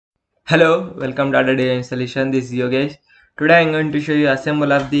Hello, welcome to Other Day Installation. This is Yogesh. Today I'm going to show you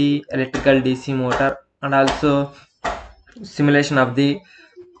assemble of the electrical DC motor and also simulation of the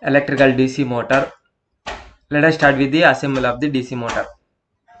electrical DC motor. Let us start with the assemble of the DC motor.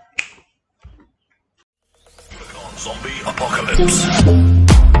 Zombie apocalypse.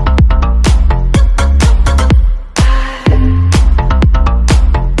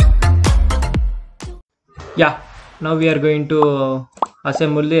 Yeah, now we are going to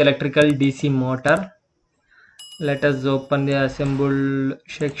assemble the electrical DC motor. Let us open the assemble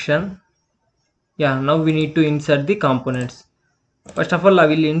section. Yeah, now we need to insert the components. First of all, I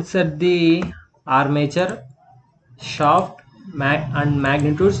will insert the armature, shaft, and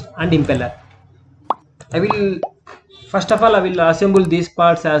magnitudes and impeller. I will first of all I will assemble these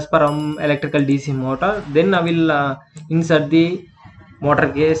parts as per electrical DC motor. Then I will insert the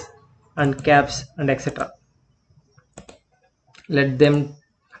motor case and caps and etc. Let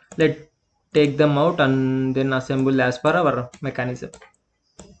take them out and then assemble as per our mechanism.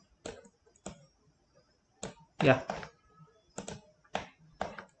 Yeah,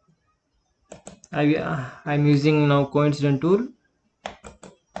 I'm using now coincident tool.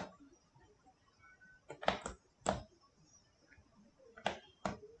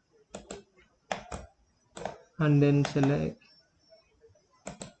 And then select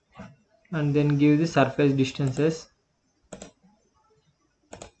and then give the surface distances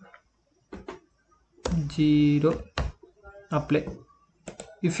 0. Apply.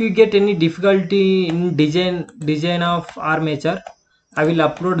 If you get any difficulty in design of armature, I will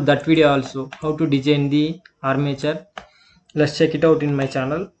upload that video also, how to design the armature. Let's check it out in my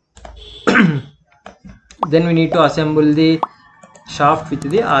channel. Then we need to assemble the shaft with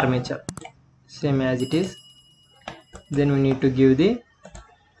the armature same as it is. Then we need to give the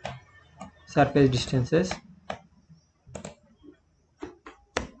surface distances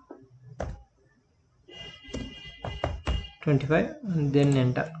 25 and then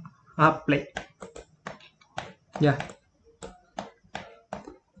enter. Apply. Yeah,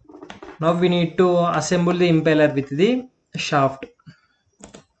 now we need to assemble the impeller with the shaft.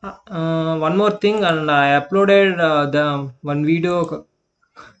 One more thing, and I uploaded the one video.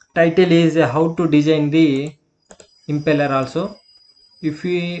 Title is how to design the impeller also. If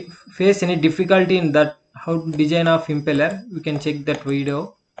we face any difficulty in that how to design of impeller, we can check that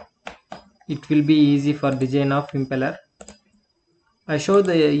video. It will be easy for design of impeller. I show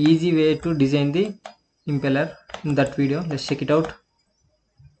the easy way to design the impeller in that video. Let's check it out.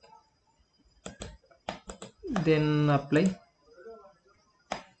 Then apply.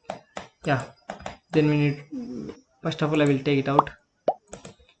 Yeah, then we need, first of all I will take it out,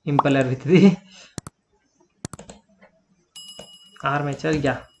 impeller with the armature.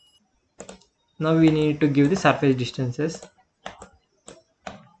 Yeah, now we need to give the surface distances.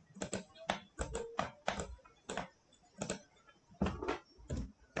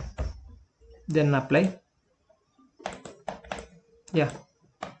 Then apply. Yeah,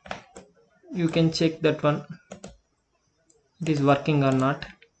 you can check that one, it is working or not.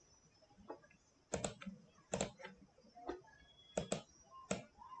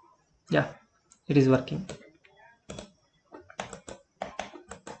 Yeah, it is working.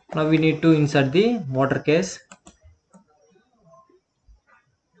 Now we need to insert the motor case.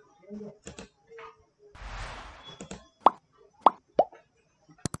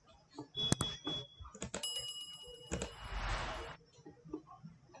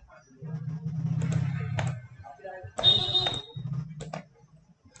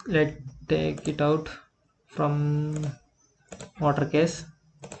 Let's take it out from motor case.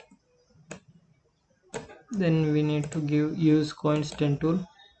 Then we need to use coincident tool.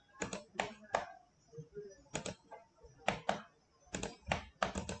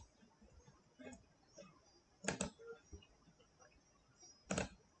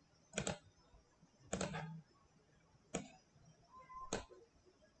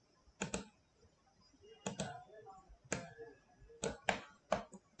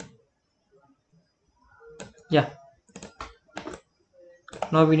 Yeah,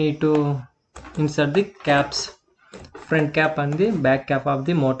 now we need to insert the caps, front cap and the back cap of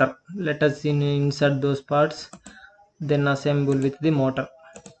the motor. Let us insert those parts, then assemble with the motor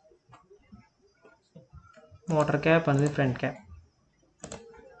cap and the front cap.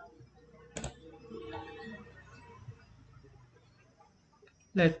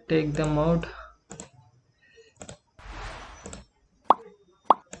 Let's take them out.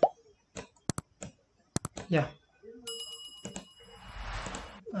 Yeah,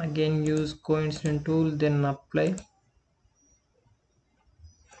 again use coincident tool, then apply.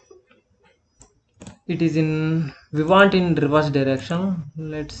 It is in, we want in reverse direction.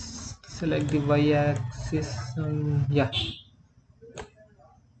 Let's select the y-axis, yeah.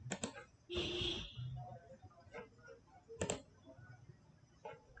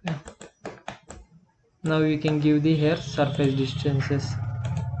 Yeah. Now we can give the hair surface distances.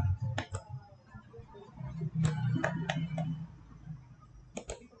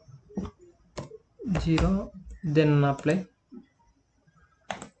 Zero, then apply.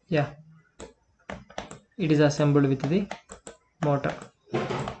 Yeah, it is assembled with the motor.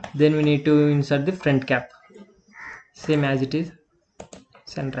 Then we need to insert the front cap, same as it is.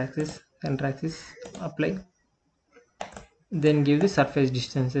 Center axis, apply. Then give the surface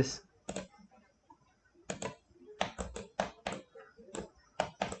distances.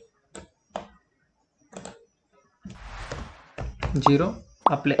 0,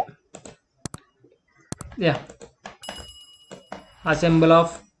 apply. Yeah, assemble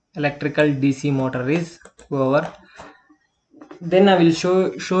of electrical DC motor is over. Then I will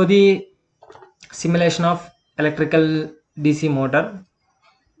show the simulation of electrical DC motor.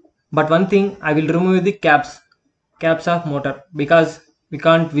 But one thing, I will remove the caps of motor, because we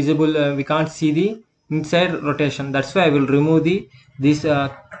can't see the inside rotation. That's why I will remove this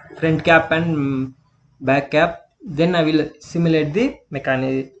front cap and back cap. Then I will simulate the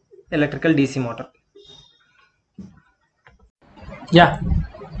electrical DC motor. Yeah,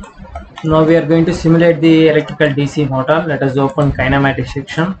 now we are going to simulate the electrical DC motor. Let us open kinematics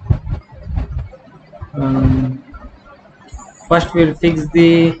section. Um, first we need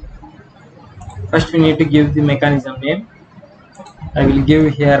to give the mechanism name. I will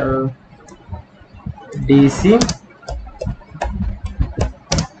give here DC.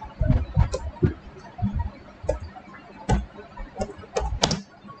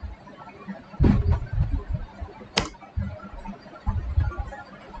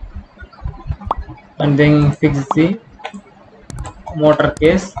 And then fix the motor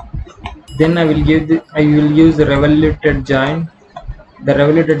case. Then I will use the revoluted joint. The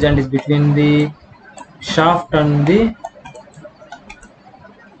revoluted joint is between the shaft and the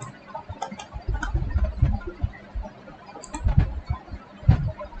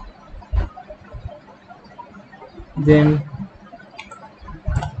then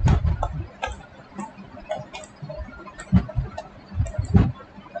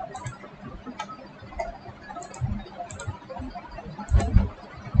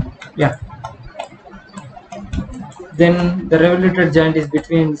yeah, then the revoluted joint is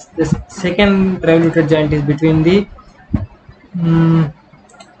between the second revoluted joint is between the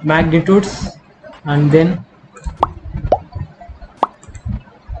magnitudes, and then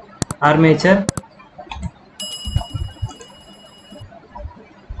armature,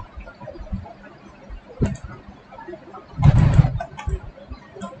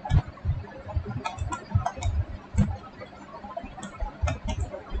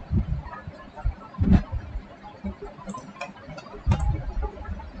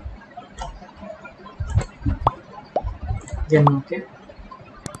 then okay.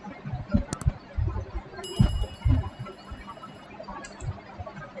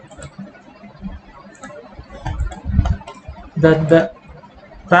 The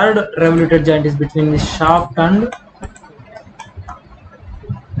third revoluted joint is between the shaft and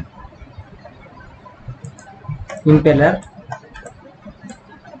impeller.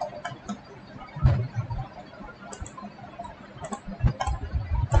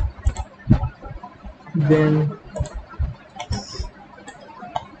 Then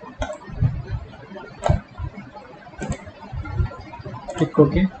click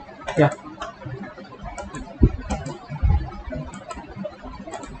OK. Yeah.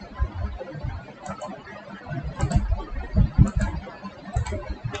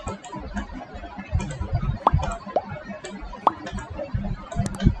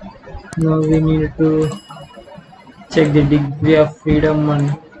 Now we need to check the degree of freedom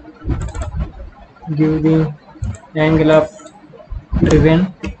and give the angle of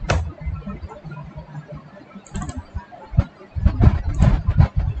driven.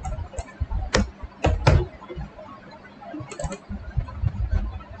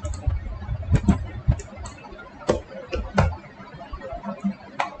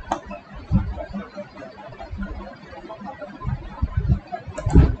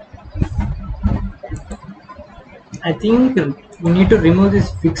 I think we need to remove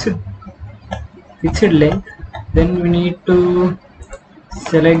this fixed length. Then we need to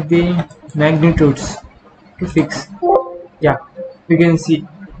select the magnitudes to fix. Yeah, you can see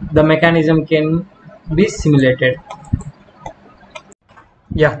the mechanism can be simulated.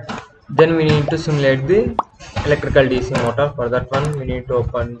 Yeah, then we need to simulate the electrical DC motor. For that one, we need to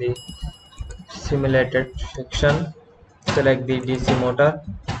open the simulated section, select the DC motor,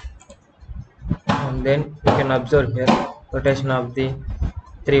 and then you can observe here rotation of the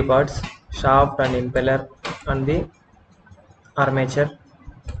three parts, shaft and impeller and the armature.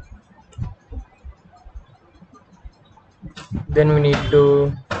 Then we need to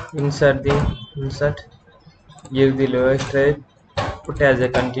insert, give the lowest rate, put as a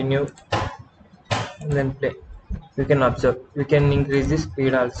continue, and then play. You can observe, we can increase the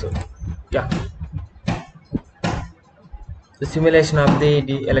speed also. Yeah, the simulation of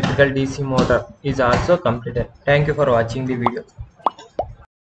the electrical DC motor is also completed. Thank you for watching the video.